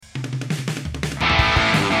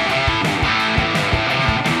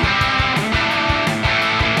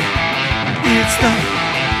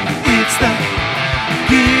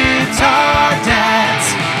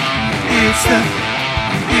It's the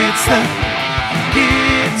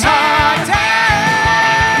Guitar Dads!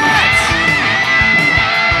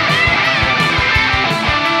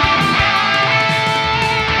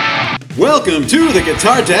 Welcome to the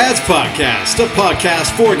Guitar Dads Podcast, a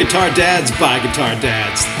podcast for guitar dads by guitar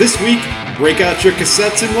dads. This week, break out your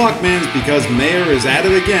cassettes and Walkmans because Mayer is at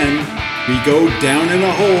it again. We go down in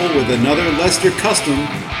a hole with another Lester custom,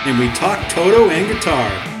 and we talk Toto and guitar.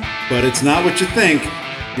 But it's not what you think.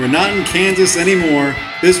 We're not in Kansas anymore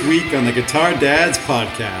this week on the Guitar Dads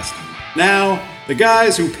Podcast. Now, the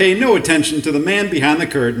guys who pay no attention to the man behind the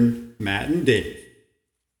curtain, Matt and Dave.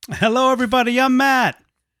 Hello, everybody. I'm Matt.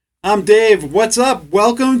 I'm Dave. What's up?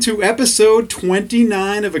 Welcome to episode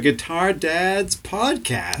 29 of a Guitar Dads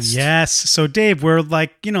Podcast. Yes. So, Dave, we're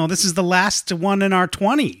like, this is the last one in our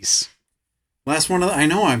 20s. Last one. I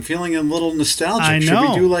know. I'm feeling a little nostalgic. I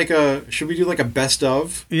know. Should we do like a best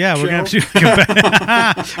of? Yeah, show? we're gonna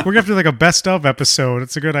have to do like a best of episode.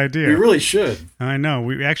 It's a good idea. We really should. I know.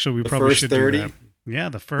 We probably should 30? do that. Yeah,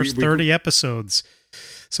 the first 30 episodes.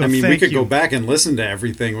 So we could go back and listen to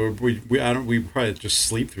everything. We probably just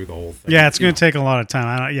sleep through the whole thing. Yeah, it's going to take a lot of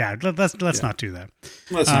time. Let's not do that.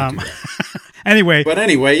 Let's not do that. Anyway,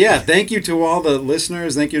 yeah, thank you to all the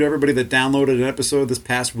listeners. Thank you to everybody that downloaded an episode this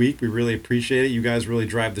past week. We really appreciate it. You guys really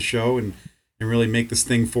drive the show and really make this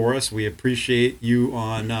thing for us. We appreciate you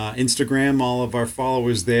on Instagram, all of our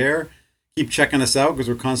followers there. Keep checking us out because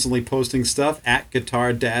we're constantly posting stuff at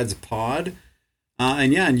Guitar Dads Pod.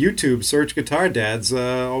 And on YouTube, search Guitar Dads.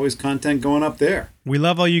 Always content going up there. We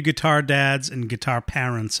love all you guitar dads and guitar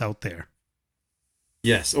parents out there.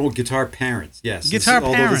 Yes. Oh, guitar parents. Yes. Guitar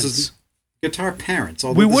parents. Guitar parents.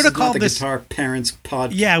 We would have called this Guitar Parents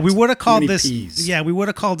Podcast. Yeah, we would have called this. P's. Yeah, we would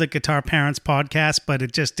have called it Guitar Parents Podcast, but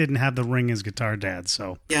it just didn't have the ring as Guitar Dads.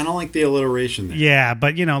 So yeah, I don't like the alliteration there. Yeah,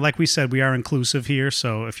 but like we said, we are inclusive here.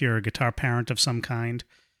 So if you're a guitar parent of some kind,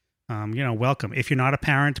 welcome. If you're not a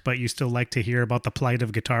parent, but you still like to hear about the plight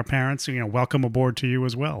of guitar parents, welcome aboard to you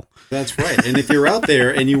as well. That's right. And if you're out there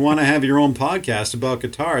and you want to have your own podcast about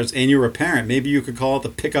guitars and you're a parent, maybe you could call it the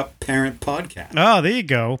Pickup Parent Podcast. Oh, there you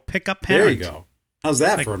go. Pickup Parent. There you go. How's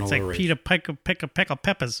that for an alliteration? It's like Peter Pickle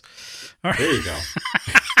Peppers. Right. There you go.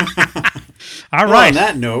 All right. On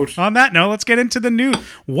that note, let's get into the news.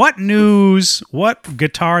 What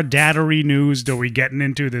guitar daddery news are we getting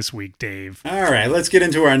into this week, Dave? All right, let's get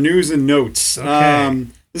into our news and notes. Okay.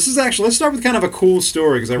 This is actually, let's start with kind of a cool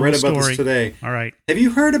story because I read about this today. All right. Have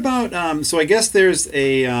you heard about, so I guess there's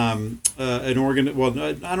an I don't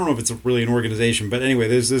know if it's really an organization, but anyway,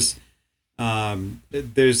 there's this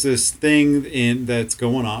thing that's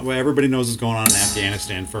going on. Well, everybody knows what's going on in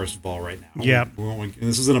Afghanistan, first of all, right now. Yeah. And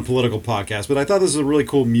this isn't a political podcast, but I thought this was a really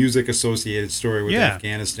cool music-associated story with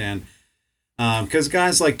Afghanistan. Because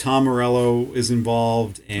guys like Tom Morello is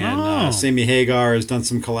involved, and Sammy Hagar has done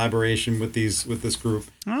some collaboration with this group.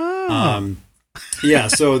 Oh.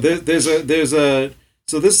 So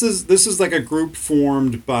this is like a group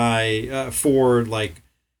formed by for like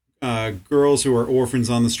girls who are orphans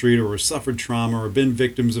on the street or have suffered trauma or been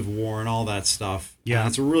victims of war and all that stuff. Yeah,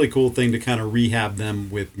 it's a really cool thing to kind of rehab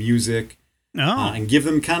them with music and give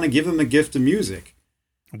them the gift of music.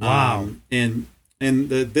 Wow. And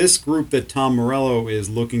this group that Tom Morello is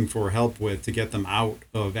looking for help with to get them out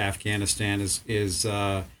of Afghanistan is this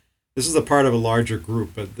is a part of a larger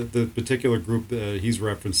group, but the particular group that he's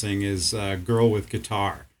referencing is Girl with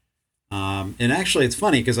Guitar. And actually, it's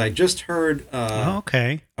funny because I just heard.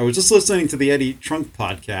 Okay. I was just listening to the Eddie Trunk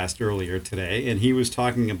podcast earlier today, and he was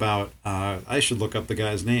talking about. I should look up the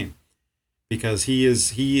guy's name because he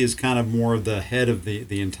is kind of more of the head of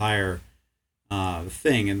the entire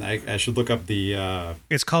thing, and I should look up the.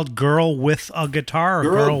 It's called Girl with a Guitar.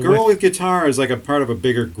 Or Girl with Guitar is like a part of a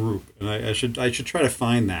bigger group, and I should try to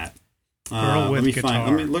find that. Girl with Guitar.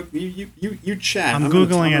 Let me look. You chat. I'm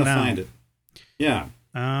googling it now. Find it. Yeah.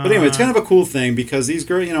 But anyway, it's kind of a cool thing because these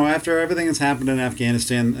girls, after everything that's happened in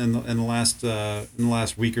Afghanistan in the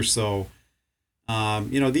last week or so,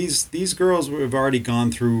 these girls have already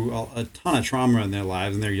gone through a ton of trauma in their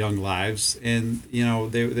lives, in their young lives, and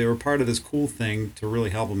they were part of this cool thing to really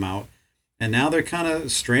help them out, and now they're kind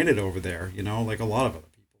of stranded over there, like a lot of other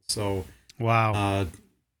people. So wow,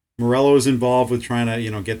 Morello is involved with trying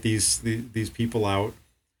to get these people out.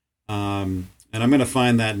 And I'm going to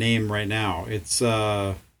find that name right now. It's,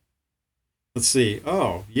 let's see.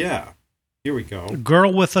 Oh, yeah. Here we go.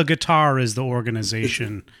 Girl with a Guitar is the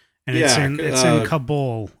organization. And it's in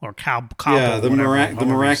Kabul or Kabul. Yeah, the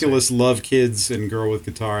Miraculous Love Kids and Girl with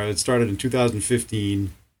Guitar. It started in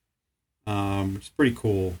 2015. Which is pretty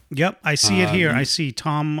cool. Yep, I see it here. I see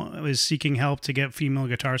Tom is seeking help to get female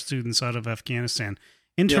guitar students out of Afghanistan.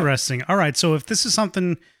 Interesting. All right. So if this is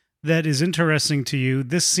something that is interesting to you,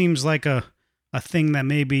 this seems like a thing that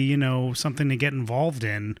maybe, you know, something to get involved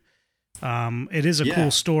in. It is a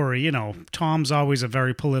cool story. You know, Tom's always a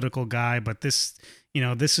very political guy, but this, you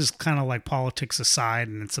know, this is kind of like politics aside,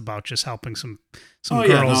 and it's about just helping some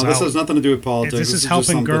girls out. This has nothing to do with politics. This is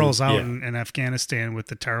helping girls out in Afghanistan with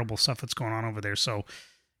the terrible stuff that's going on over there. So,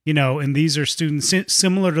 you know, and these are students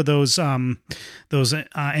similar to those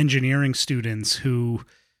engineering students who,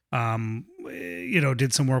 you know,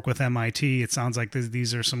 did some work with MIT. It sounds like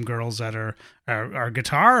these are some girls that are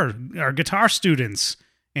guitar students.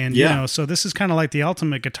 And, you know, so this is kind of like the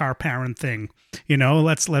ultimate guitar parent thing, you know,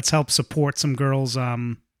 let's help support some girls,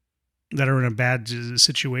 that are in a bad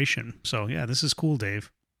situation. So yeah, this is cool, Dave.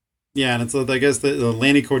 Yeah. And it's, I guess the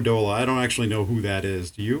Lanny Cordola, I don't actually know who that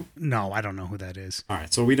is. Do you? No, I don't know who that is. All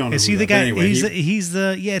right. So we don't know. Is he the guy? Anyway,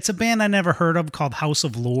 it's a band I never heard of called House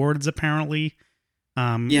of Lords, apparently.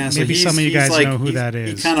 So maybe some of you guys know who that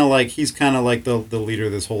is. He's kind of like the leader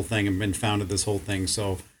of this whole thing and founded this whole thing.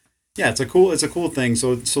 So yeah, it's a cool thing.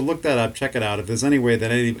 So look that up, check it out. If there's any way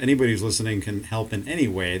that anybody who's listening can help in any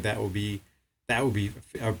way, that would be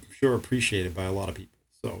I'm sure appreciated by a lot of people.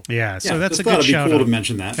 So yeah, so that's a good shout out. It'd be cool to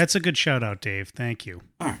mention that. That's a good shout out, Dave. Thank you.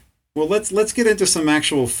 All right. Well, let's get into some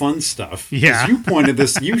actual fun stuff. Yeah, you pointed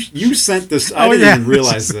this. You sent this. I didn't even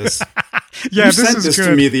realize this. Yeah, you sent this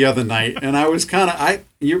to me the other night, and I was kind of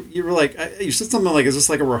you were like you said something like, "Is this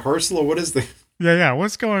like a rehearsal or what is this?" Yeah.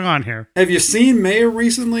 What's going on here? Have you seen Mayer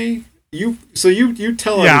recently? You tell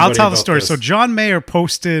everybody. Yeah, I'll tell the story. This. So John Mayer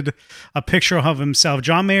posted a picture of himself.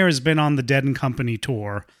 John Mayer has been on the Dead and Company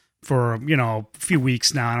tour for, you know, a few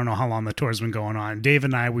weeks now. I don't know how long the tour's been going on. Dave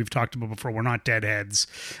and I, we've talked about before, we're not Deadheads.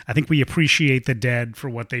 I think we appreciate the Dead for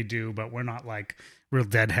what they do, but we're not like real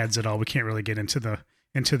Deadheads at all. We can't really get into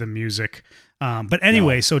the music. But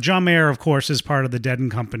anyway, So John Mayer, of course, is part of the Dead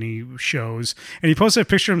and Company shows. And he posted a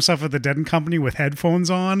picture of himself at the Dead and Company with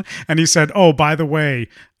headphones on. And he said, oh, by the way,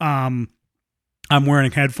 I'm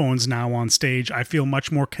wearing headphones now on stage. I feel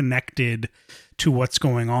much more connected to what's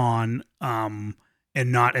going on.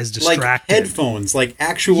 And not as distracted. Like headphones, like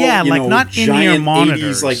actual, like not in-ear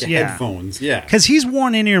monitors, 80s, headphones. Yeah, because he's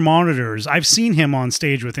worn in-ear monitors. I've seen him on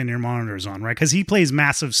stage with in-ear monitors on, right? Because he plays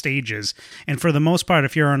massive stages, and for the most part,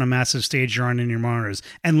 if you're on a massive stage, you're on in-ear monitors,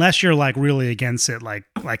 unless you're like really against it, like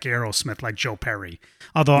Aerosmith, like Joe Perry.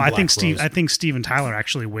 Although I think Steven Tyler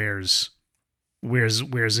actually wears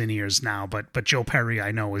in-ears now, but Joe Perry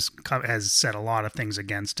I know has said a lot of things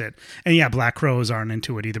against it, and yeah, Black Crowes aren't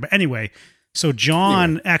into it either. But anyway. So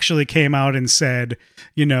John actually came out and said,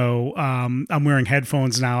 you know, I'm wearing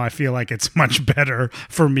headphones now. I feel like it's much better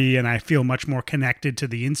for me, and I feel much more connected to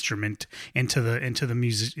the instrument, into the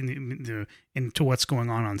music, into what's going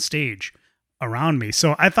on stage around me.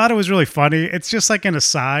 So I thought it was really funny. It's just like an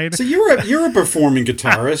aside. So you're a performing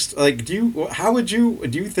guitarist. Like, do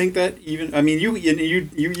you think that even? I mean, you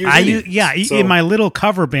use in my little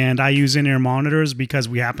cover band, I use in-ear monitors because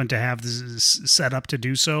we happen to have this set up to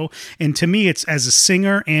do so. And to me, it's as a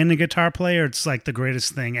singer and a guitar player, it's like the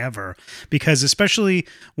greatest thing ever. Because especially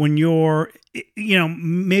when you're, you know,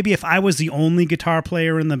 maybe if I was the only guitar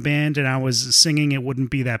player in the band and I was singing, it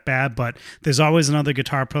wouldn't be that bad. But there's always another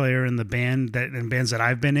guitar player in the band in bands that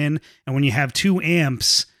I've been in. And when you have two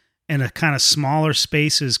amps and a kind of smaller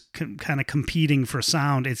spaces kind of competing for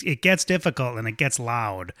sound, it gets difficult and it gets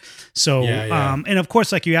loud. So, and of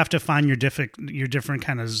course, like you have to find your different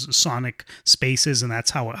kind of sonic spaces, and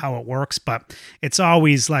that's how it works. But it's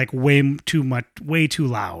always like way too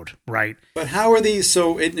loud, right? But how are these?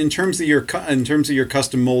 So, in terms of your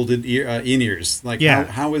custom molded in-ears, like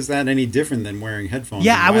how is that any different than wearing headphones?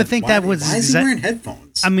 Yeah, I would think that was. Why is he wearing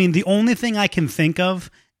headphones? I mean, the only thing I can think of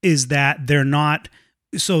is that they're not.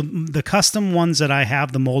 So the custom ones that I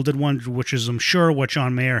have, the molded ones, which is I'm sure what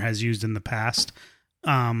John Mayer has used in the past,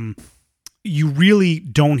 you really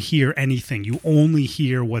don't hear anything. You only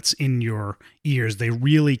hear what's in your ears. They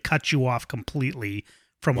really cut you off completely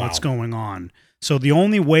from what's going on. So the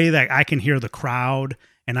only way that I can hear the crowd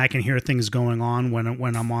and I can hear things going on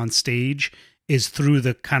when I'm on stage is through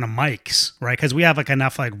the kind of mics, right? Because we have like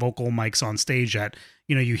enough like vocal mics on stage that,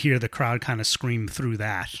 you know, you hear the crowd kind of scream through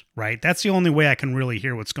that, right? That's the only way I can really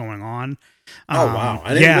hear what's going on. Oh wow!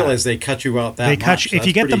 I didn't realize they cut you out that much. If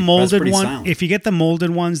you get the molded one, if you get the molded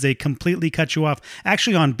ones, they completely cut you off.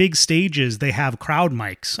 Actually, on big stages, they have crowd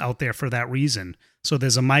mics out there for that reason. So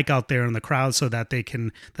there's a mic out there in the crowd so that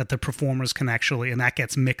the performers can actually, and that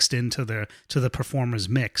gets mixed into the performers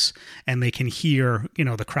mix, and they can hear,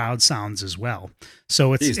 the crowd sounds as well.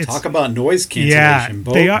 So it's talk about noise cancellation.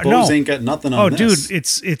 Yeah, Bose ain't got nothing on this. Dude,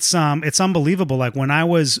 it's unbelievable. Like when I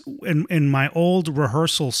was in my old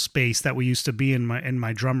rehearsal space that we used to be in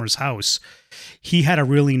my drummer's house, he had a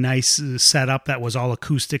really nice setup that was all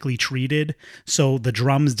acoustically treated, so the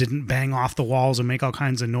drums didn't bang off the walls and make all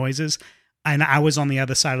kinds of noises. And I was on the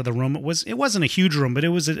other side of the room. It wasn't a huge room, but it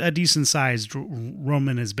was a decent sized room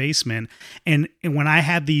in his basement. And when I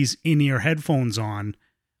had these in-ear headphones on,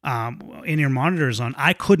 in-ear monitors on,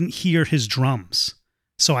 I couldn't hear his drums.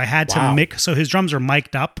 So I had to mix. So his drums are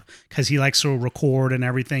mic'd up because he likes to record and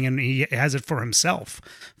everything, and he has it for himself.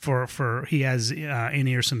 He has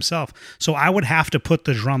in-ears himself. So I would have to put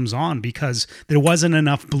the drums on because there wasn't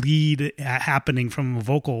enough bleed happening from a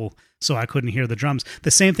vocal, so I couldn't hear the drums. The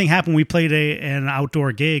same thing happened. We played an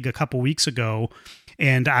outdoor gig a couple weeks ago,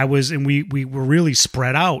 and we were really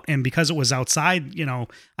spread out, and because it was outside,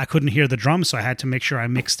 I couldn't hear the drums, so I had to make sure I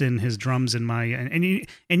mixed in his drums in my and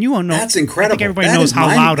you won't know. That's incredible. I think everybody knows how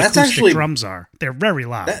loud acoustic drums are. They're very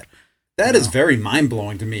loud. That is very mind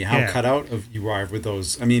blowing to me. How cut out of you are with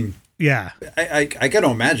those. I mean, yeah, I got to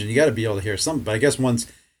imagine you got to be able to hear something. But I guess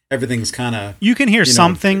once everything's kind of you can hear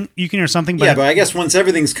something. You can hear something. But but I guess once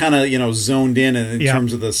everything's kind of zoned in and in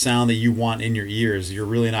terms of the sound that you want in your ears, you're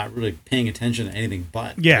really not really paying attention to anything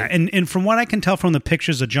but. Yeah, right? and from what I can tell from the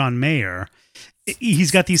pictures of John Mayer, he's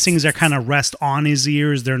got these things that kind of rest on his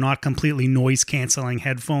ears. They're not completely noise-canceling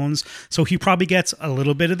headphones. So he probably gets a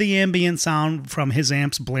little bit of the ambient sound from his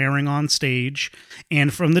amps blaring on stage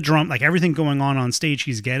and from the drum, like everything going on stage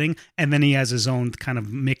he's getting. And then he has his own kind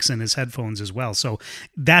of mix in his headphones as well. So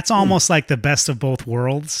that's almost like the best of both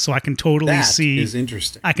worlds. So I can totally see... That is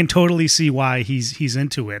interesting. I can totally see why he's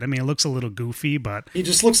into it. I mean, it looks a little goofy, but... He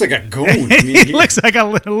just looks like a goon. I mean, it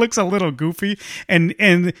looks a little goofy. And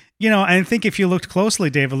I think if you looked closely,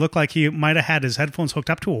 Dave, it looked like he might have had his headphones hooked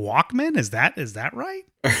up to a Walkman. Is that right?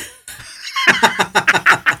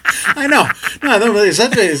 I know. No, is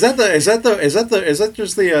that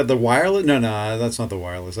just the wireless? No, that's not the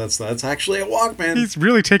wireless. That's actually a Walkman. He's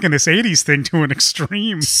really taking this 80s thing to an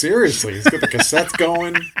extreme. Seriously, he's got the cassettes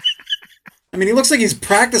going. I mean, he looks like he's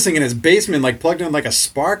practicing in his basement, like plugged in like a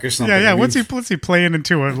Spark or something. Yeah. I mean, what's he playing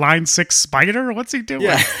into, a Line 6 Spider? What's he doing?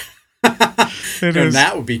 Yeah.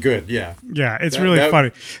 That would be good. Yeah. Yeah, it's really funny.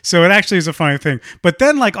 So it actually is a funny thing. But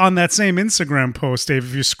then, like, on that same Instagram post, Dave,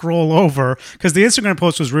 if you scroll over, because the Instagram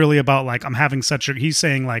post was really about, like, he's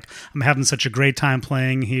saying, like, I'm having such a great time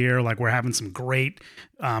playing here. Like, we're having some great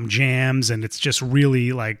jams, and it's just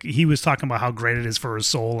really, like, he was talking about how great it is for his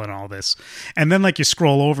soul and all this. And then, like, you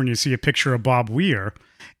scroll over and you see a picture of Bob Weir.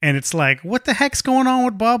 And it's like, what the heck's going on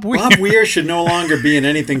with Bob Weir? Bob Weir should no longer be in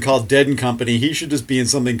anything called Dead and Company. He should just be in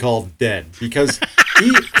something called Dead. Because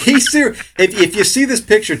he's serious. If you see this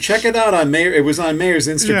picture, check it out on Mayer. It was on Mayer's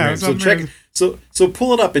Instagram. So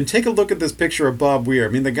pull it up and take a look at this picture of Bob Weir. I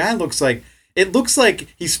mean, the guy looks like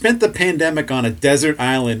he spent the pandemic on a desert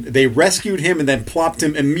island. They rescued him and then plopped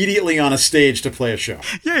him immediately on a stage to play a show.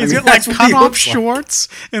 Yeah, he's got like cut-off shorts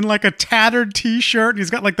and like a tattered T-shirt. And he's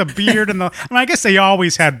got like the beard and I guess they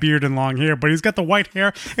always had beard and long hair, but he's got the white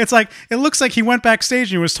hair. It's like, it looks like he went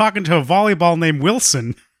backstage and he was talking to a volleyball named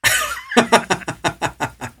Wilson.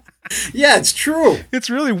 Yeah, it's true. It's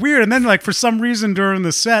really weird. And then, like, for some reason during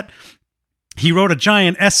the set, he wrote a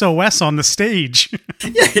giant SOS on the stage.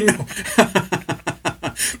 Yeah, I know.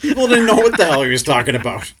 People didn't know what the hell he was talking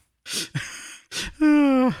about.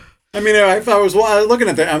 I mean, if I was looking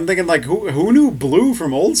at that, I'm thinking, like, who knew Blue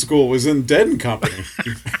from Old School was in Dead and Company?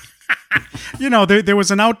 There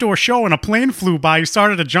was an outdoor show and a plane flew by. He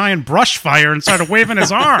started a giant brush fire and started waving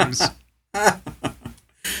his arms.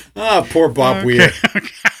 Poor Bob Weir.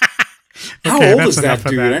 How old is that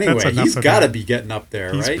dude anyway? He's got to be getting up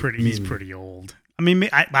there, right? He's pretty old. I mean,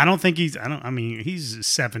 I don't think he's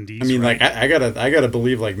 70s. I mean, right? like, I gotta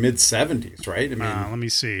believe like mid-70s, right? I mean, let me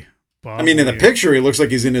see. Bob in the picture, he looks like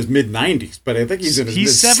he's in his mid-90s, but I think he's in his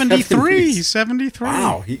mid-70s. 73. He's 73.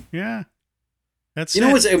 Wow. Yeah. That's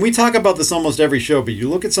and we talk about this almost every show, but you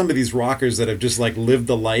look at some of these rockers that have just like lived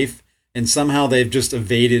the life and somehow they've just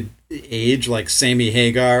evaded age, like Sammy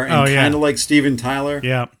Hagar and kind of like Steven Tyler.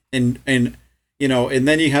 Yeah. And then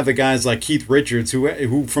you have the guys like Keith Richards,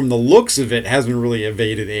 who from the looks of it hasn't really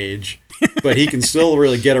evaded age, but he can still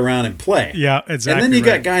really get around and play. Yeah, exactly. And then you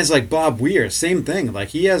got guys like Bob Weir, same thing. Like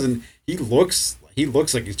he looks he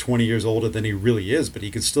looks like he's 20 years older than he really is, but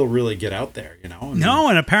he could still really get out there, you know? I mean, no,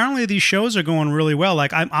 and apparently these shows are going really well.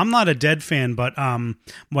 Like I'm not a Dead fan, but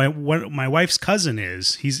my wife's cousin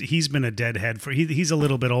is. He's been a Deadhead for he's a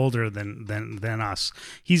little bit older than us.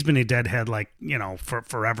 He's been a Deadhead like, you know, for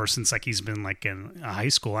forever, since like he's been like in high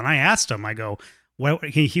school. And I asked him, I go, well,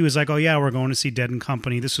 he was like, oh yeah, we're going to see Dead and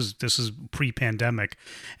Company. This was pre-pandemic,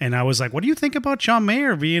 and I was like, what do you think about John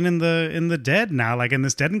Mayer being in the Dead now, like in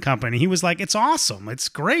this Dead and Company? He was like, it's awesome, it's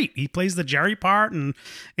great. He plays the Jerry part, and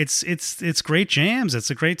it's great jams.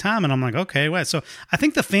 It's a great time, and I'm like, okay, well, so I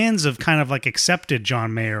think the fans have kind of like accepted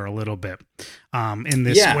John Mayer a little bit in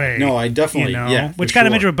this way. No, I definitely, which kind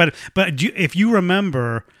of interesting. But if you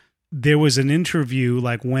remember, there was an interview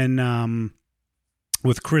like when.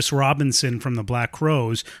 With Chris Robinson from the Black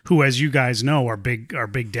Crowes, who, as you guys know, are big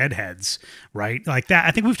Deadheads, right? Like that. I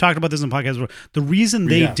think we've talked about this in the podcast. The reason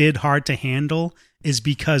they did Hard to Handle is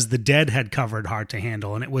because the Dead had covered Hard to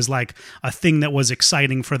Handle, and it was like a thing that was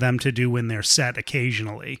exciting for them to do in their set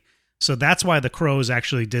occasionally. So that's why the Crowes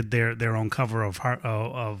actually did their own cover of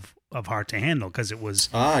Hard to Handle, because it was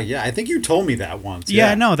I think you told me that once.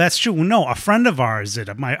 Yeah, no, that's true. No, a friend of ours did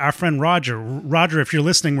it. Our friend Roger, if you're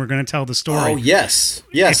listening, we're going to tell the story. Oh yes,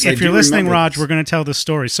 if you're listening, Roger, we're going to tell the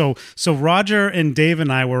story. So Roger and Dave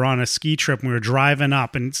and I were on a ski trip, and we were driving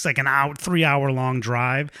up, and it's like an 3-hour long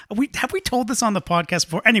drive. Have we told this on the podcast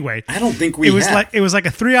before? Anyway, I don't think we it was like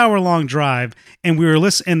a 3-hour long drive, and we were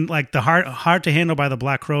listening, like the Hard to Handle by the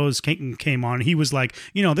Black Crowes came on. He was like,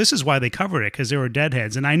 you know, this is why they covered it, because they were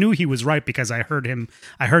Deadheads, and I knew he was right, because I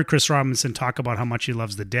heard Chris Robinson talk about how much he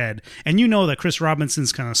loves the Dead, and you know that Chris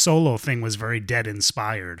Robinson's kind of solo thing was very Dead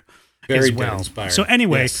inspired. Very as well. Dead inspired. So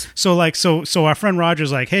anyway, yes. so our friend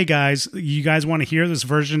Roger's like, hey guys, you guys want to hear this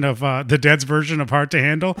version of the Dead's version of Hard to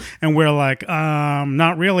Handle? And we're like,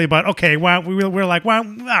 not really, but okay. Well, we're like, well,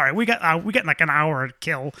 all right, we got like an hour to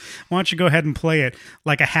kill. Why don't you go ahead and play it?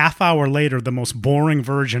 Like a half hour later, the most boring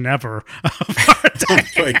version ever of Hard to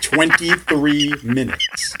Handle. Like 23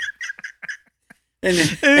 minutes. And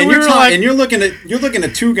you're looking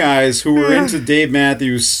at two guys who were into Dave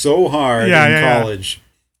Matthews so hard in college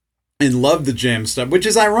and loved the jam stuff, which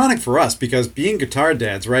is ironic for us because being guitar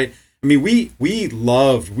dads, right? I mean, we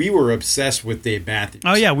were obsessed with Dave Matthews.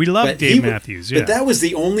 Oh yeah, we loved Dave Matthews. Yeah. But that was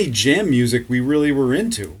the only jam music we really were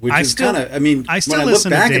into, which is kind of. I mean, when I look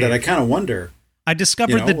back at it, I kind of wonder. I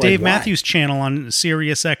discovered the Dave Matthews channel on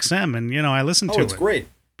Sirius XM, and I listened to it. Oh, it's great.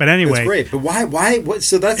 But anyway, it's great. But why? What?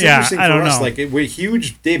 So that's interesting for us. Like we're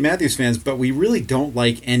huge Dave Matthews fans, but we really don't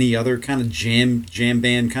like any other kind of jam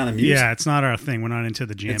band kind of music. Yeah, it's not our thing. We're not into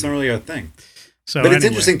the jam. It's not really our thing. So, but it's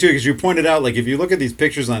interesting too because you pointed out, like if you look at these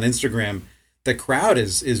pictures on Instagram, the crowd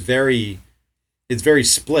is very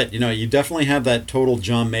split. You definitely have that total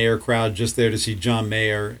John Mayer crowd just there to see John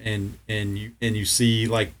Mayer, and you see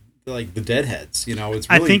like the Deadheads. It's really,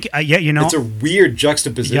 I think it's a weird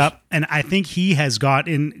juxtaposition. Yep, and I think he has got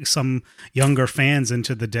in some younger fans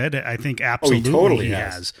into the Dead. I think absolutely he totally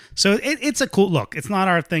has. So it's a cool look. It's not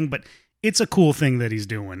our thing, but it's a cool thing that he's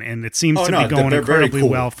doing, and it seems to be going incredibly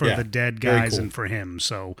well for the Dead guys and for him.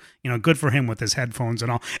 So good for him with his headphones and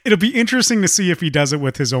all. It'll be interesting to see if he does it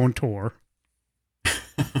with his own tour.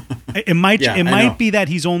 It might be that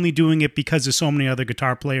he's only doing it because there's so many other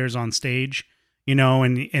guitar players on stage.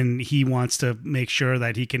 And he wants to make sure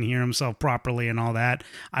that he can hear himself properly and all that.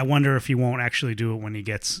 I wonder if he won't actually do it when he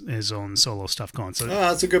gets his own solo stuff going. So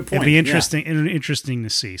that's a good point. It'd be interesting to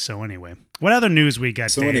see. So anyway, what other news we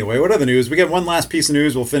got? So anyway, what other news? We got one last piece of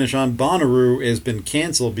news we'll finish on. Bonnaroo has been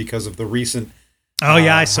canceled because of the recent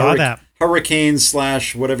I saw that. Hurricane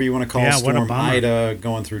 / whatever you want to call it, Storm Ida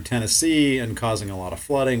going through Tennessee and causing a lot of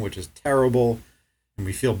flooding, which is terrible. And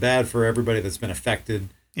we feel bad for everybody that's been affected.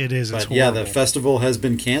 It is. But the festival has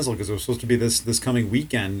been canceled because it was supposed to be this coming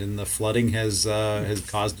weekend, and the flooding has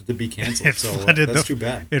caused it to be canceled. That's too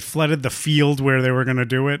bad. It flooded the field where they were going to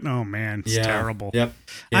do it. Oh man, it's terrible. Yep.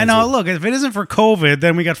 I know. Look, if it isn't for COVID,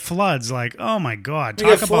 then we got floods. Like, oh my god,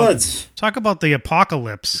 floods. Talk about the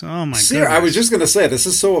apocalypse. Oh my god. I was just going to say this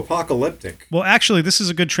is so apocalyptic. Well, actually, this is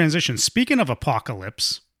a good transition. Speaking of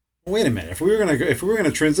apocalypse. Wait a minute. If we were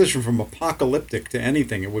gonna transition from apocalyptic to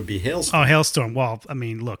anything, it would be Halestorm. Oh, Halestorm. Well, I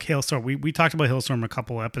mean, look, Halestorm. We talked about Halestorm a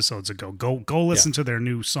couple episodes ago. Go listen to their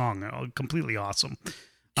new song. Completely awesome.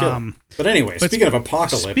 But anyway, speaking of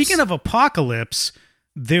apocalypse,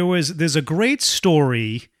 there's a great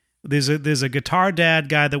story. There's a guitar dad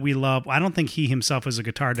guy that we love. I don't think he himself is a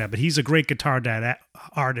guitar dad, but he's a great guitar dad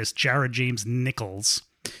artist, Jared James Nichols,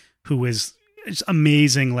 who is. It's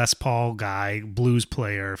amazing Les Paul guy, blues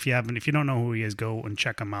player. If you don't know who he is, go and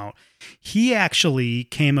check him out. He actually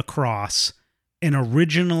came across an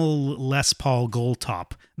original Les Paul Gold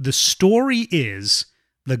Top. The story is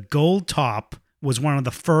the Gold Top was one of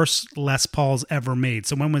the first Les Pauls ever made.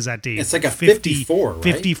 So when was that, Dave? It's like a 54, right?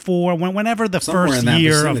 54, whenever the Somewhere first in that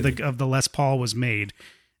year vicinity. of the Les Paul was made.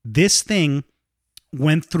 This thing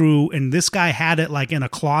went through, and this guy had it like in a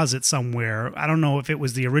closet somewhere. I don't know if it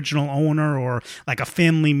was the original owner or like a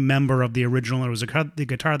family member of the original. It was the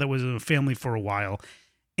guitar that was in the family for a while.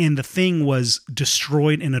 And the thing was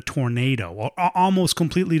destroyed in a tornado, or almost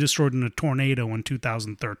completely destroyed in a tornado in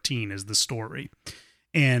 2013 is the story.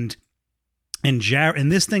 And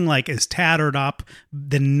this thing like is tattered up.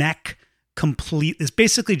 The neck complete is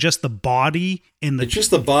basically just the body in the It's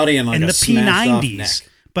just the body and like in a the smashed off P90s. neck.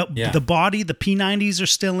 But Yeah. the body, the P90s are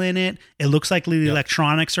still in it. It looks like the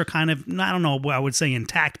electronics are kind of, I don't know, I would say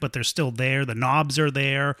intact, but they're still there. The knobs are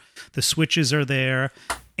there. The switches are there.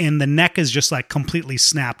 And the neck is just like completely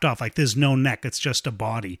snapped off. Like there's no neck. It's just a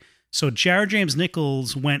body. So Jared James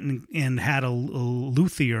Nichols went and had a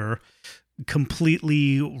luthier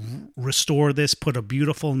completely restore this, put a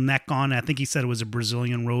beautiful neck on. I think he said it was a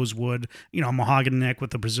Brazilian rosewood, a mahogany neck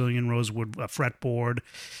with a Brazilian rosewood fretboard.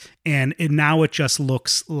 And now it just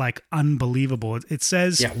looks like unbelievable. It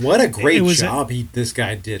says, yeah, what a great job this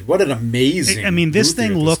guy did. What an amazing. This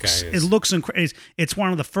thing looks. looks incredible. It's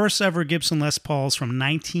one of the first ever Gibson Les Pauls from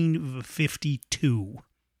 1952.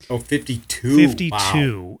 Oh, 52. 52.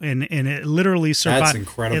 Wow. And it literally survived. That's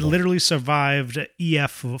incredible. It literally survived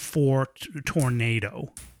EF4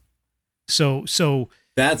 tornado. So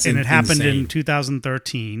that's and it happened insane. in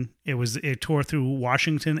 2013. It tore through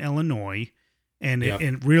Washington, Illinois, and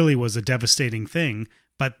it really was a devastating thing.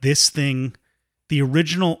 But this thing, the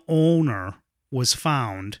original owner was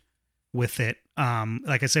found with it.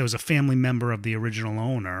 Like I say, it was a family member of the original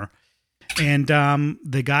owner. And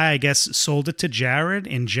the guy, I guess, sold it to Jared,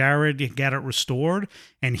 and Jared got it restored,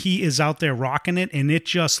 and he is out there rocking it, and it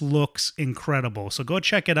just looks incredible. So go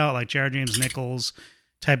check it out, like Jared James Nichols,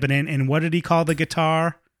 type it in. And what did he call the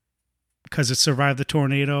guitar? Because it survived the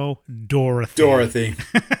tornado? Dorothy.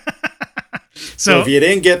 So if you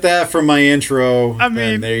didn't get that from my intro,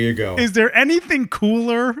 then there you go. Is there anything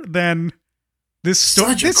cooler than this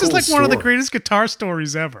story? This is like one of the greatest guitar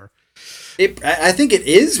stories ever. I think it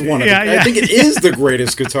is one of I think it is the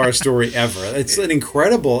greatest guitar story ever. It's an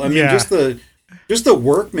incredible. I mean, just the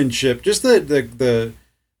workmanship, just the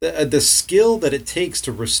skill that it takes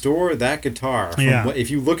to restore that guitar. If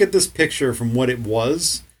you look at this picture from what it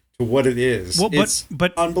was to what it is, it's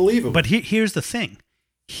unbelievable. But here's the thing.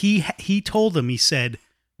 He told them, he said,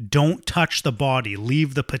 don't touch the body.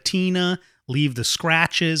 Leave the patina, leave the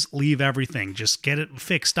scratches, leave everything. Just get it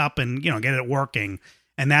fixed up and, get it working.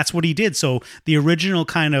 And that's what he did. So the original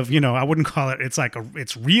kind of, I wouldn't call it,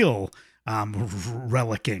 it's real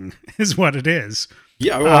relicking is what it is.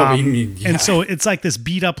 Yeah, well, and so it's like this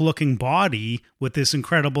beat up looking body with this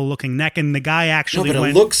incredible looking neck. And the guy actually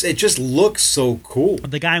it just looks so cool.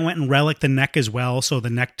 The guy went and relicked the neck as well. So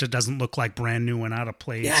the neck doesn't look like brand new and out of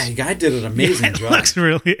place. Yeah, the guy did an amazing job.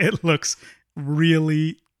 It looks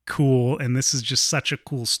really cool. And this is just such a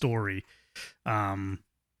cool story.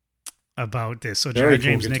 About this. So Jared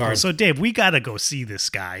James Nichols. So Dave, we got to go see this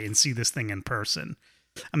guy and see this thing in person.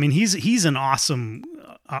 I mean, he's an awesome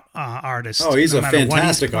artist. Oh, he's a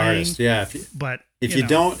fantastic artist. Yeah. If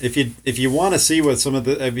you want to see what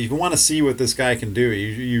this guy can do,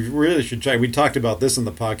 you really should check. We talked about this in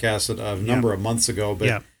the podcast a number of months ago,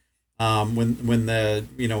 but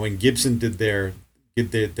when Gibson did their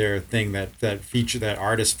thing, that feature, that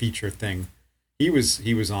artist feature thing, He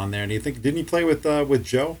was on there, and didn't he play with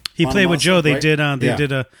Joe? He played with Joe. They did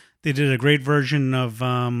they did a great version of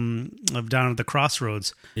Down at the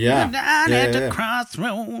Crossroads. Yeah, Down at the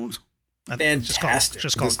Crossroads. Fantastic.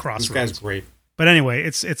 Just called Crossroads. This guy's great. But anyway,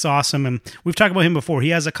 it's awesome, and we've talked about him before. He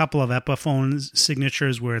has a couple of Epiphone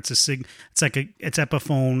signatures where it's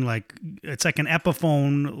Epiphone, like it's like an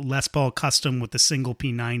Epiphone Les Paul custom with the single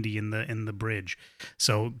P90 in the bridge.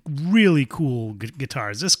 So really cool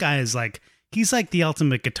guitars. This guy is like. He's like the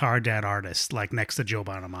ultimate guitar dad artist, like next to Joe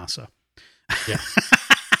Bonamassa. Yeah,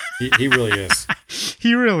 he really is.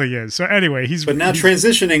 He really is. So anyway, But now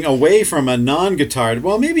transitioning away from a non-guitar,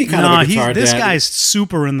 well, maybe kind of a guitar dad. This guy's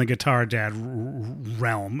super in the guitar dad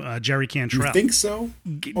realm. Jerry Cantrell. You think so?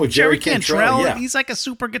 Oh, Jerry Cantrell. Yeah. He's like a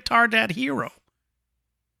super guitar dad hero.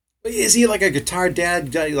 Is he like a guitar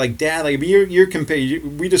dad? Like dad? Like you're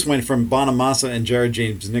comparing. We just went from Bonamassa and Jared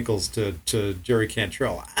James Nichols to Jerry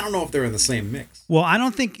Cantrell. I don't know if they're in the same mix. Well, I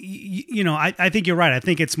don't think I think you're right. I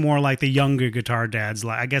think it's more like the younger guitar dads.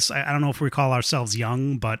 Like I guess I don't know if we call ourselves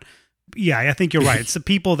young, but Yeah, I think you're right. It's the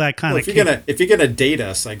people that kind of if you're gonna date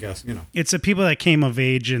us, I guess it's the people that came of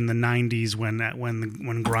age in the '90s when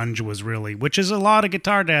grunge was really, which is a lot of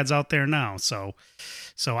guitar dads out there now. So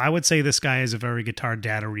I would say this guy is a very guitar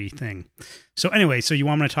daddery thing. So anyway, so you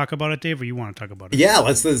want me to talk about it, Dave, or you want to talk about it? Yeah,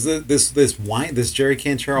 let's this Jerry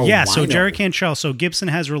Cantrell. Yeah, so Jerry Cantrell. So Gibson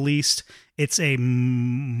has released. It's a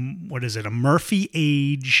Murphy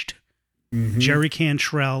aged. Mm-hmm. Jerry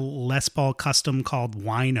Cantrell Les Paul custom called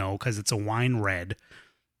Wino because it's a wine red.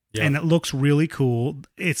 Yep. And it looks really cool.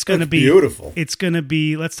 It's going to be beautiful. It's going to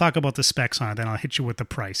be, let's talk about the specs on it, then I'll hit you with the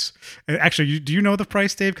price. Actually, do you know the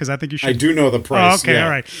price, Dave? Because I think you should. I do know the price. Oh, okay, yeah. All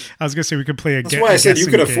right. I was going to say we could play a That's why I said you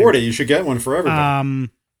could afford it. You should get one for everybody.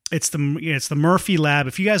 It's the Murphy Lab.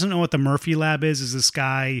 If you guys don't know what the Murphy Lab is this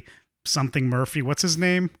guy, something Murphy. What's his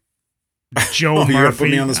name? Joe Murphy. You're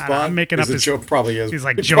putting me on the spot? I'm making up his... Joe probably is. He's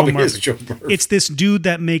like Joe Murphy. It's this dude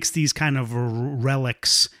that makes these kind of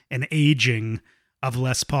relics and aging of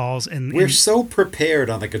Les Pauls, and we're so prepared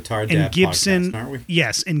on the Guitar Dad Gibson, podcast, aren't we?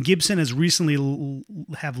 Yes, and Gibson has recently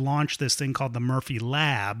have launched this thing called the Murphy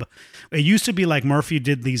Lab. It used to be like Murphy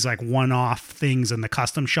did these like one-off things in the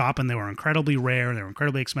custom shop, and they were incredibly rare, they were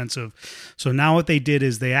incredibly expensive. So now what they did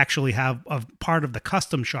is they actually have a part of the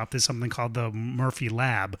custom shop. There's something called the Murphy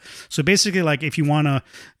Lab. So basically, like if you want to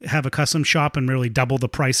have a custom shop and really double the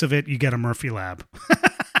price of it, you get a Murphy Lab.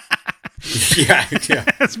 yeah.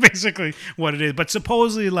 That's basically what it is. But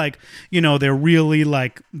supposedly, like, they're really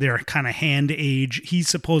like, they're kind of hand age. He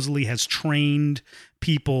supposedly has trained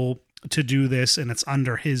people to do this, and it's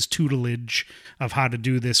under his tutelage of how to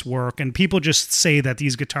do this work. And people just say that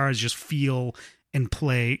these guitars just feel and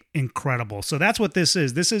play incredible. So that's what this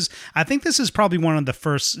is. I think this is probably one of the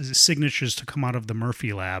first signatures to come out of the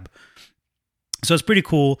Murphy Lab. So it's pretty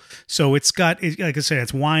cool. So it's got, like I said,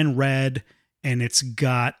 it's wine red. And it's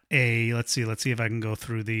got a, let's see if I can go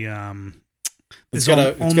through the, it's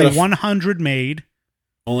only 100 made.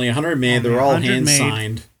 Only 100 made. They're all hand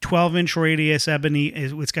signed. 12-inch radius ebony.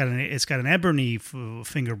 It's got an ebony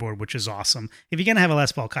fingerboard, which is awesome. If you're gonna have a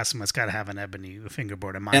Les Paul custom, it's got to have an ebony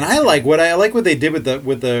fingerboard. In my opinion. I like what they did with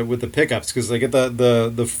the pickups, because they get the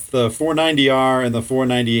 490R and the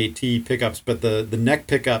 498T pickups, but the neck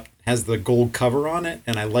pickup has the gold cover on it,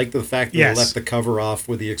 and I like the fact that they left the cover off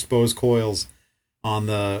with the exposed coils on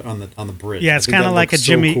the bridge. Yeah, it's kind of like a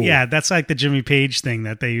Jimmy. Cool. Yeah, that's like the Jimmy Page thing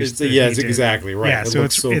that they used to. Yeah, it's exactly right. Yeah, so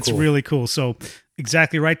it's cool. Really cool. So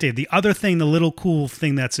exactly right, Dave. The other thing, the little cool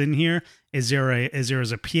thing that's in here is there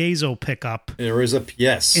is a piezo pickup. There is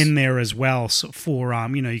in there as well. So for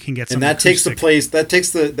you can get some. And that acoustic. takes the place. That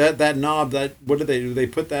takes that knob. That what do they do? They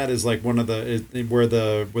put that as like one of the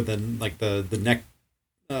the neck.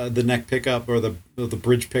 The neck pickup or the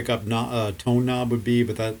bridge pickup tone knob would be,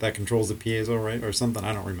 but that controls the piezo, right, or something.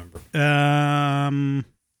 I don't remember.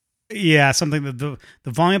 Yeah, something that the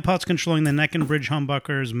volume pot's controlling the neck and bridge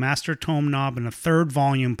humbuckers, master tone knob, and a third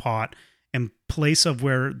volume pot in place of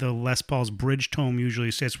where the Les Paul's bridge tone usually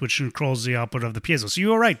sits, which controls the output of the piezo. So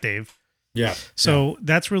you were right, Dave. Yeah. So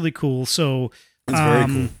that's really cool. So that's very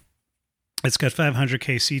cool. It's got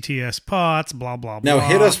 500K CTS pots. Blah blah blah. Now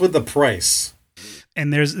hit us with the price.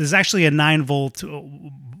 And there's actually a 9-volt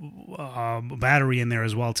battery in there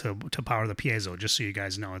as well to power the piezo, just so you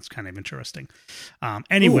guys know. It's kind of interesting.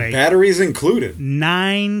 Anyway. Ooh, batteries included.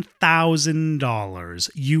 $9,000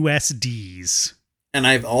 USDs. And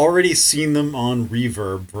I've already seen them on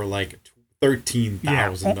Reverb for like $13,000.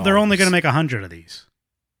 Yeah, they're only going to make 100 of these.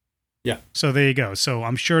 Yeah. So there you go. So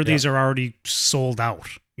I'm sure these are already sold out.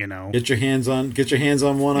 Get your hands on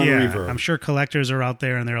one on Reverb. I'm sure collectors are out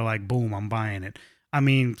there and they're like, boom, I'm buying it. I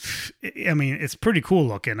mean, it's pretty cool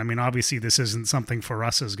looking. I mean, obviously this isn't something for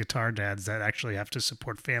us as guitar dads that actually have to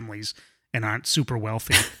support families and aren't super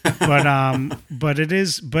wealthy. but it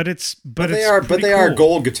is, but they are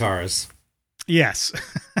gold guitars. Yes.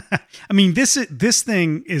 I mean, this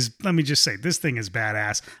thing is, let me just say, this thing is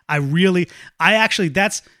badass.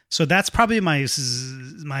 That's probably my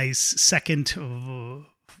second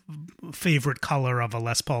favorite color of a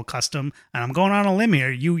Les Paul custom, and I'm going on a limb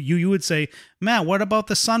here. You would say, Matt, what about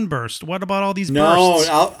the sunburst? What about all these bursts?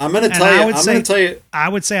 No, I'm going to tell you. I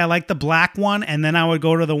would say I like the black one, and then I would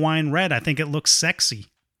go to the wine red. I think it looks sexy.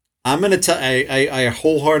 I'm going to tell. I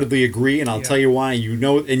wholeheartedly agree, and I'll tell you why.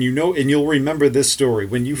 And you'll remember this story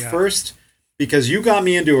when you first, because you got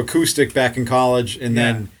me into acoustic back in college, and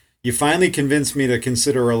then you finally convinced me to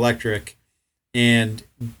consider electric. And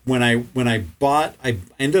when I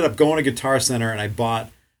ended up going to Guitar Center and I bought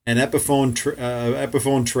an Epiphone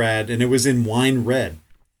Trad, and it was in wine red.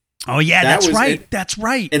 Oh yeah, that's right. That's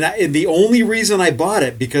right. And the only reason I bought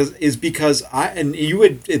it because you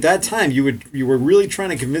had at that time you were really trying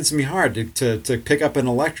to convince me hard to pick up an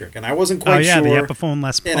electric, and I wasn't quite sure. The Epiphone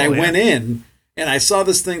Les Paul. And I went in and I saw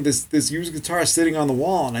this thing, this used guitar sitting on the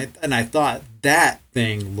wall, and I thought that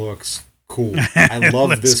thing looks cool. I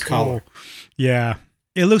love this color. Yeah.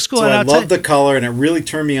 It looks cool. So I love the color, and it really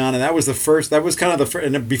turned me on. And that was kind of the first,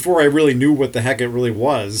 and before I really knew what the heck it really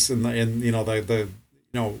was, and the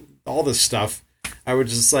all this stuff, I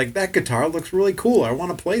was just like, that guitar looks really cool. I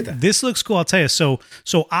want to play that. This looks cool. I'll tell you. So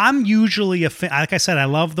I'm usually like I said, I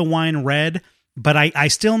love the wine red, but I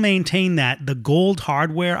still maintain that the gold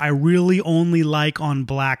hardware I really only like on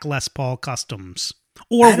black Les Paul customs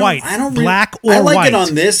or white. Black or white. I like it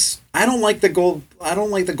on this. I don't like the gold. I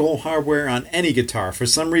don't like the gold hardware on any guitar. For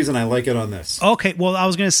some reason, I like it on this. Okay. Well, I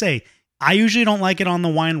was gonna say I usually don't like it on the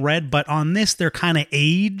wine red, but on this they're kind of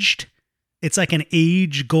aged. It's like an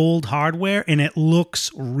aged gold hardware, and it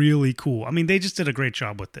looks really cool. I mean, they just did a great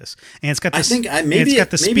job with this. And it's got the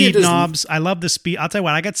speed knobs. I love the speed. I'll tell you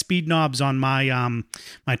what, I got speed knobs on my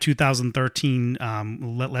my 2013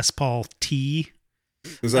 Les Paul T.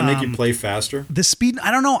 Does that make you play faster? The speed, I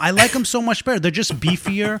don't know. I like them so much better. They're just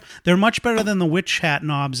beefier. They're much better than the witch hat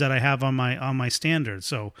knobs that I have on my standard.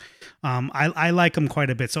 So, I like them quite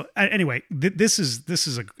a bit. So anyway, this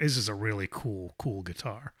is a really cool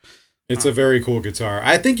guitar. It's a very cool guitar.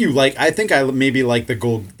 I think I maybe like the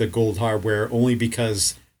gold hardware only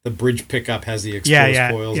because the bridge pickup has the exposed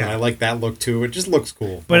coils, and I like that look too. It just looks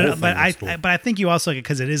cool. But I think you also like it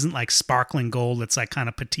because it isn't like sparkling gold. It's like kind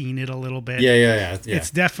of patinaed a little bit. Yeah.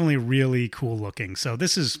 It's definitely really cool looking. So I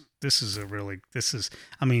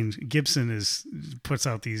mean, Gibson puts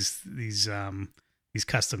out these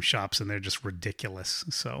custom shops, and they're just ridiculous.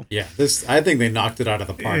 So yeah, I think they knocked it out of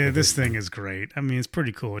the park. Yeah, this thing is great. I mean, it's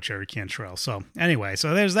pretty cool with Jerry Cantrell. So anyway,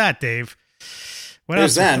 there's that, Dave. What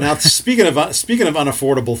there's else? That. Now speaking of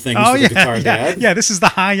unaffordable things for the Guitar Dad. Yeah, this is the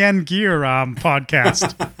high end gear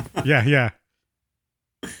podcast. Yeah.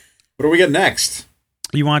 What do we get next?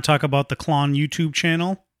 You want to talk about the Klon YouTube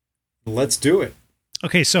channel? Let's do it.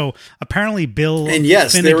 Okay, so apparently Bill and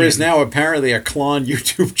yes, Finnegan, there is now apparently a Klon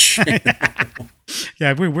YouTube channel.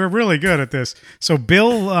 Yeah, we're really good at this. So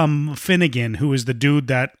Bill Finnegan, who is the dude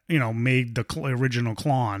that made the original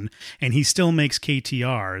Klon, and he still makes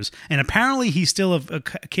KTRs, and apparently he still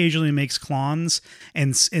occasionally makes Klons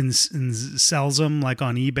and sells them like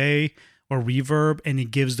on eBay or Reverb, and he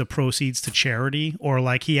gives the proceeds to charity, or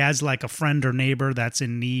like he has like a friend or neighbor that's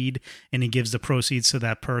in need, and he gives the proceeds to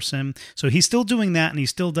that person. So he's still doing that, and he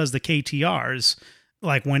still does the KTRs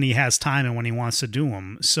like when he has time and when he wants to do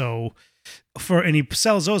them. So. And he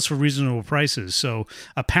sells those for reasonable prices. So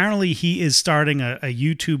apparently he is starting a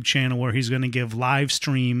YouTube channel where he's going to give live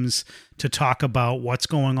streams to talk about what's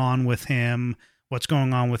going on with him, what's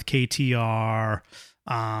going on with KTR.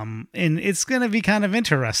 And it's going to be kind of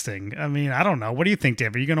interesting. I mean, I don't know. What do you think,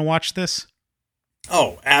 Dave? Are you going to watch this?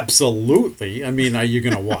 Oh, absolutely. I mean, are you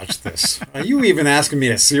going to watch this? Are you even asking me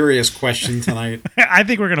a serious question tonight? I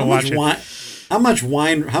think we're going to watch it. How much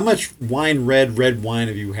red wine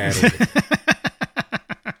have you had?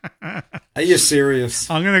 Are you serious?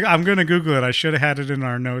 I'm gonna Google it. I should have had it in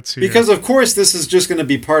our notes here. Because of course this is just going to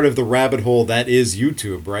be part of the rabbit hole that is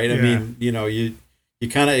YouTube, right? I mean, it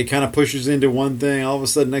kind of pushes into one thing. All of a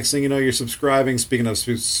sudden, next thing you know, you're subscribing. Speaking of,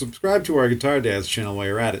 subscribe to our Guitar Dads channel while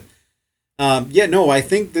you're at it. I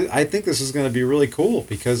think this is going to be really cool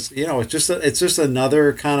because it's just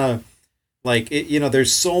another kind of. Like,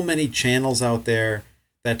 there's so many channels out there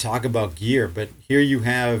that talk about gear, but here you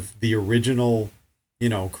have the original,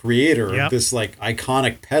 creator of this like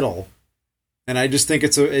iconic pedal, and I just think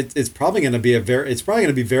it's probably going to be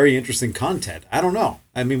very interesting content. I don't know.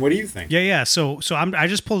 I mean, what do you think? Yeah. So I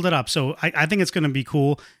just pulled it up. So I think it's going to be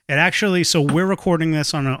cool. It actually. So we're recording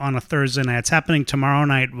this on a Thursday night. It's happening tomorrow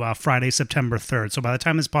night, Friday, September 3rd. So by the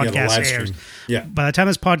time this podcast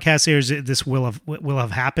airs, this will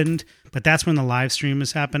have happened. But that's when the live stream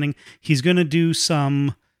is happening. He's going to do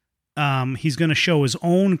some. He's going to show his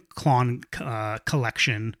own Klon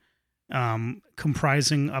collection.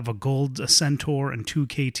 Comprising of a gold Centaur and 2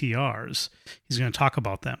 KTRs. He's going to talk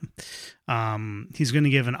about them. He's going to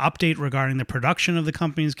give an update regarding the production of the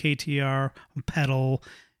company's KTR pedal,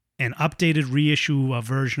 an updated reissue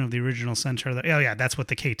version of the original Centaur. That's what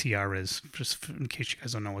the KTR is, just in case you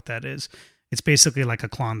guys don't know what that is. It's basically like a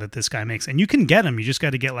Klon that this guy makes, and you can get them. You just got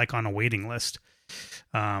to get like on a waiting list.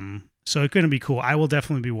 So it's going to be cool. I will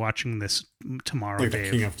definitely be watching this tomorrow, like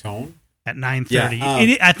Dave. The King of Tone? At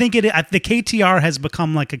 9:30. I think the KTR has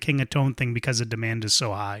become like a King of Tone thing because the demand is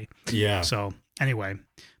so high. Yeah. So anyway,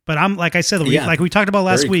 But I'm like I said, Yeah, like we talked about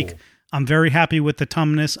last very week. cool. I'm very happy with the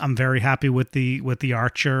Tumnus. I'm very happy with the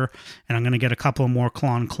Archer, and I'm going to get a couple more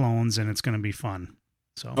clones, and it's going to be fun.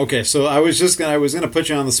 So Okay, so I was gonna put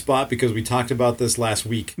you on the spot because we talked about this last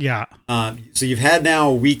week. yeah, So you've had now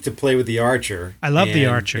a week to play with the Archer. I love the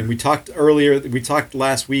Archer. And we talked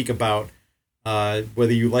last week about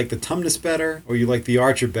whether you like the Tumnus better or you like the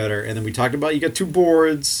Archer better, and then we talked about you got two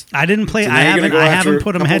boards. I didn't play. So now I you're gonna haven't. go I after haven't a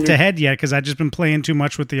put them couple head to new- head yet because I've just been playing too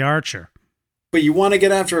much with the Archer. But you want to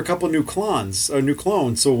get after a couple new clones.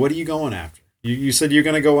 So what are you going after? You said you're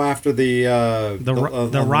going to go after the on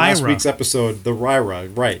last Ryra. week's episode, the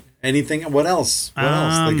Ryra, right? Anything? What else? What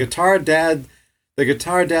else? The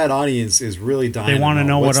Guitar Dad audience is really dying. They want to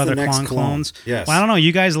know what what's the other next clones. Yes. Well, I don't know.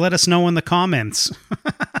 You guys let us know in the comments.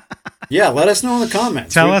 Yeah, let us know in the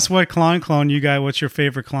comments. Tell us what clone you got. What's your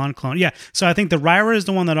favorite clone? Yeah. So I think the Ryra is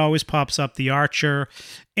the one that always pops up. The Archer,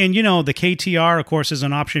 and the KTR, of course, is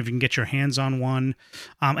an option if you can get your hands on one.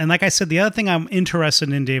 And like I said, the other thing I'm interested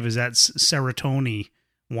in, Dave, is that Ceratoni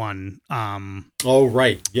one. Oh,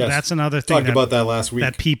 right. Yes. That's another thing. Talked about that last week.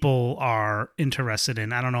 That people are interested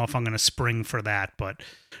in. I don't know if I'm going to spring for that, but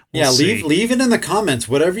we'll yeah, see. leave it in the comments.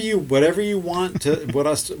 Whatever you want to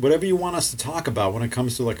whatever you want us to talk about when it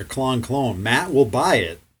comes to like a clone. Matt will buy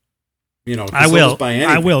it. 'Cause I he'll will. just buy anything.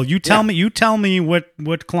 I will. You tell Yeah. me. You tell me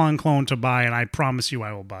what clone to buy, and I promise you,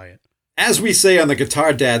 I will buy it. As we say on the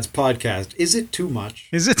Guitar Dads podcast, is it too much?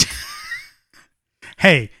 Is it?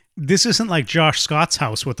 Hey, this isn't like Josh Scott's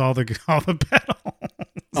house with all the pedals.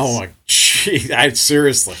 Oh my, gee,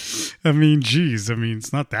 seriously, I mean, geez. I mean,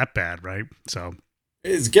 it's not that bad, right? So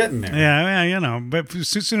it's getting there. yeah, But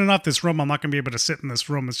soon enough, this room, I'm not going to be able to sit in this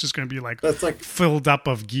room. It's just going to be That's like, filled up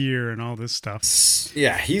of gear and all this stuff.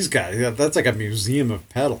 yeah, that's like a museum of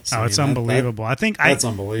pedals. Oh, it's unbelievable. I think that's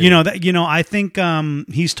unbelievable. I think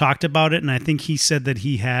he's talked about it, and I think he said that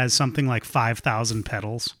he has something like 5,000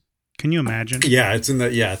 pedals. Can you imagine? Yeah, it's in the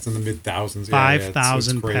mid thousands.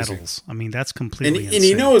 5,000 pedals. I mean, that's completely insane. And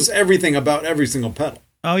he knows everything about every single pedal.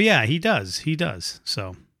 Oh yeah, he does.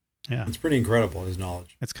 So yeah, it's pretty incredible, his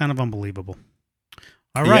knowledge. it's kind of unbelievable.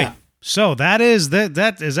 All right. Yeah. So that is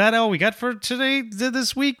that all we got for today,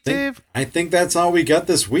 this week, Dave? I think that's all we got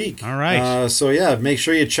this week. All right. So yeah, make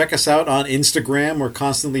sure you check us out on Instagram. We're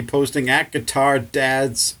constantly posting at Guitar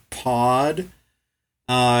Dads Pod.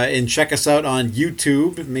 And check us out on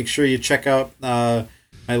YouTube. Make sure you check out my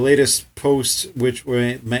latest post, which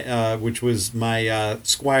was my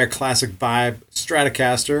Squire Classic Vibe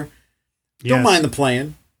Stratocaster. Don't Yes. mind the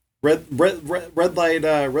playing. Red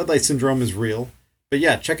light syndrome is real, but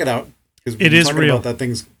yeah, check it out because It is real. About that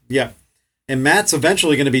thing's yeah. And Matt's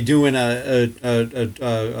eventually going to be doing a what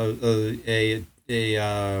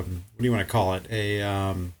do you want to call it?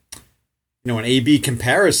 An A/B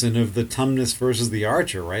comparison of the Tumnus versus the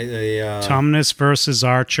Archer, right? Tumnus versus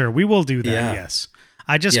Archer. We will do that, Yeah. yes.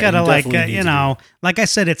 I just Yeah, gotta you definitely need to do like I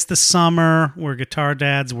said, it's the summer. We're guitar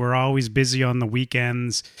dads. We're always busy on the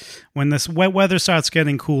weekends. When this wet weather starts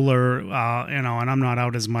getting cooler, and I'm not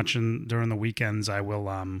out as much during the weekends, I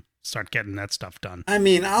will start getting that stuff done. I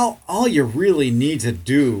mean, all you really need to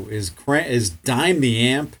do is dime the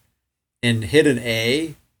amp and hit an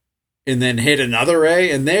A, and then hit another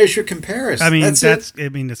A, and there's your comparison. I mean, it.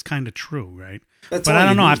 it's kind of true, right? That's But all I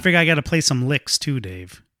don't you know. I need. figure I got to play some licks too,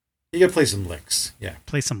 Dave. You got to play some licks. Yeah,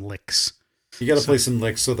 Play some licks. you got to play some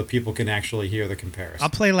licks so that people can actually hear the comparison. I'll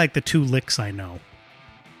play like the 2 licks I know.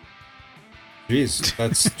 Jeez,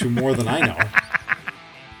 that's two more than I know.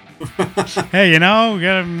 Hey,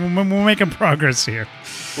 we're making progress here.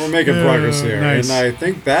 We're making progress here, nice. and I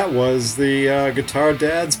think that was the Guitar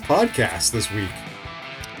Dads podcast this week.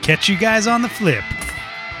 Catch you guys on the flip.